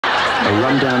a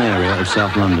run-down area of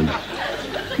South London.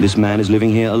 This man is living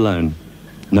here alone.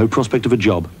 No prospect of a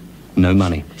job, no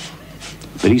money.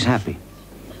 But he's happy.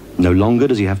 No longer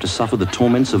does he have to suffer the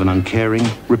torments of an uncaring,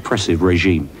 repressive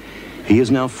regime. He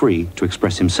is now free to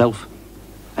express himself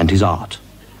and his art.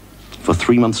 For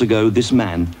 3 months ago, this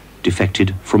man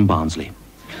defected from Barnsley.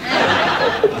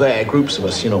 Up there, groups of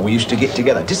us, you know, we used to get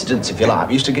together, dissidents if you like,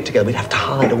 we used to get together, we'd have to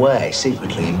hide away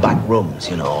secretly in back rooms,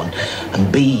 you know,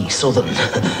 and be southern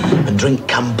and drink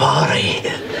Campari.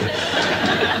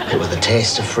 It was the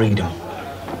taste of freedom.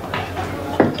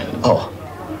 Oh.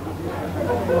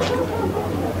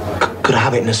 Could I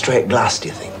have it in a straight glass, do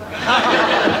you think?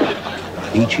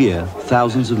 Each year,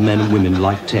 thousands of men and women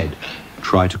like Ted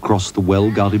try to cross the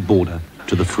well-guarded border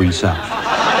to the free South.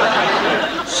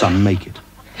 Some make it.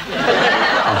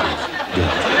 Others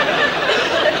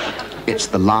don't. It's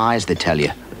the lies they tell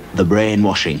you, the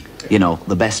brainwashing. You know,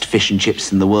 the best fish and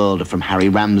chips in the world are from Harry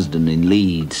Ramsden in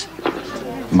Leeds.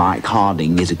 Mike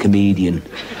Harding is a comedian.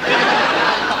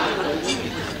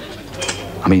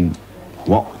 I mean,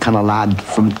 what can a lad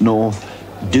from north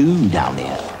do down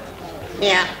here?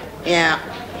 Yeah.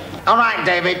 All right,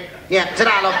 David. Yeah,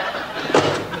 ta-da, look.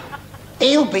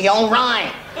 He'll be all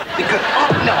right. Because,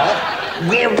 oh, no,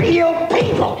 we're real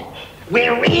people.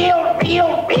 We're real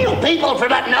people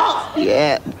from up north.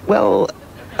 Yeah, well,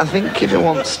 I think if he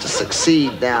wants to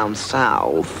succeed down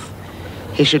south,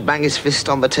 he should bang his fist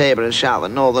on the table and shout that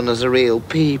Northerners are real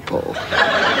people.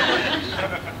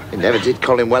 It never did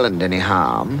Colin Welland any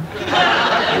harm.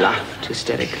 He laughed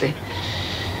hysterically.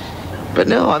 But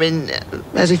no, I mean,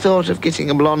 has he thought of getting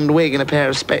a blonde wig and a pair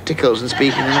of spectacles and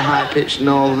speaking in a high-pitched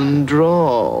northern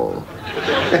drawl?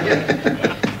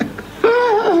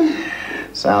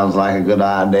 Sounds like a good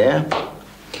idea.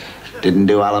 Didn't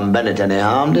do Alan Bennett any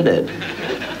harm, did it?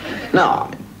 No,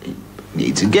 he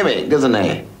needs a gimmick, doesn't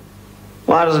he?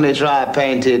 Why doesn't he try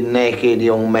painted, naked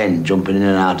young men jumping in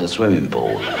and out of swimming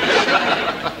pools?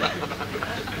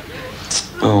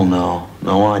 Oh, no.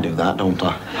 No, I do that, don't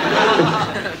I?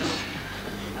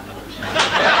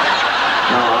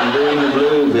 No, I'm doing the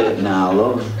blue bit now,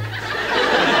 love.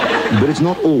 But it's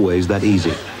not always that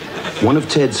easy. One of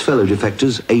Ted's fellow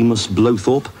defectors, Amos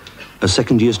Blowthorpe, a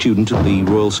second-year student at the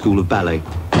Royal School of Ballet,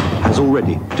 has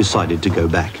already decided to go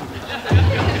back.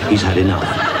 He's had enough.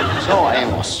 So,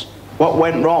 Amos, what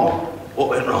went wrong? What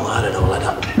went wrong? I don't know, lad.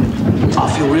 I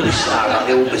feel really sorry about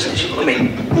the old business, you know what I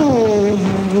mean? God,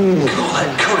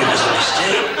 that curry was a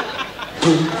mistake.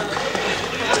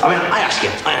 I mean, I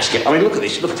ask you. I mean, look at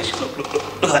this. Look at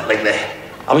that thing there.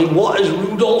 I mean, what has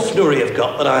Rudolph Nurry have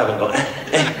got that I haven't got?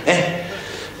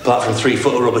 Apart from 3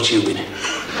 foot of rubber tubing.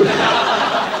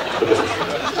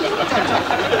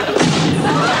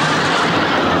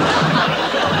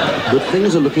 But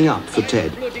things are looking up for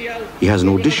Ted. He has an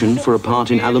audition for a part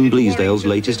in Alan Bleasdale's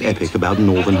latest epic about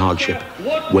northern hardship,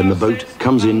 When the Boat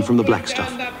Comes In from the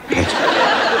Blackstuff. Pet.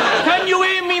 Can you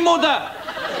hear me, Mother?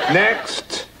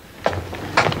 Next.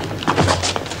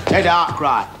 Ed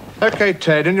Arkwright. OK,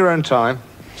 Ted, in your own time.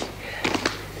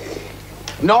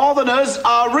 Northerners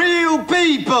are real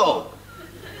people.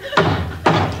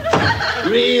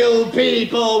 Real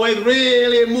people with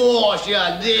real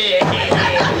emotion. Here,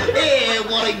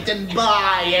 Warrington,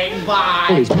 buying.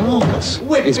 Well, he's marvellous.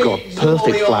 He's got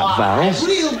perfect flat vowels,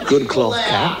 good cloth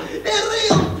cap.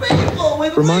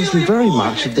 Reminds me very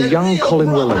much of the young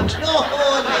Colin Welland. He's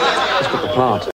got the part.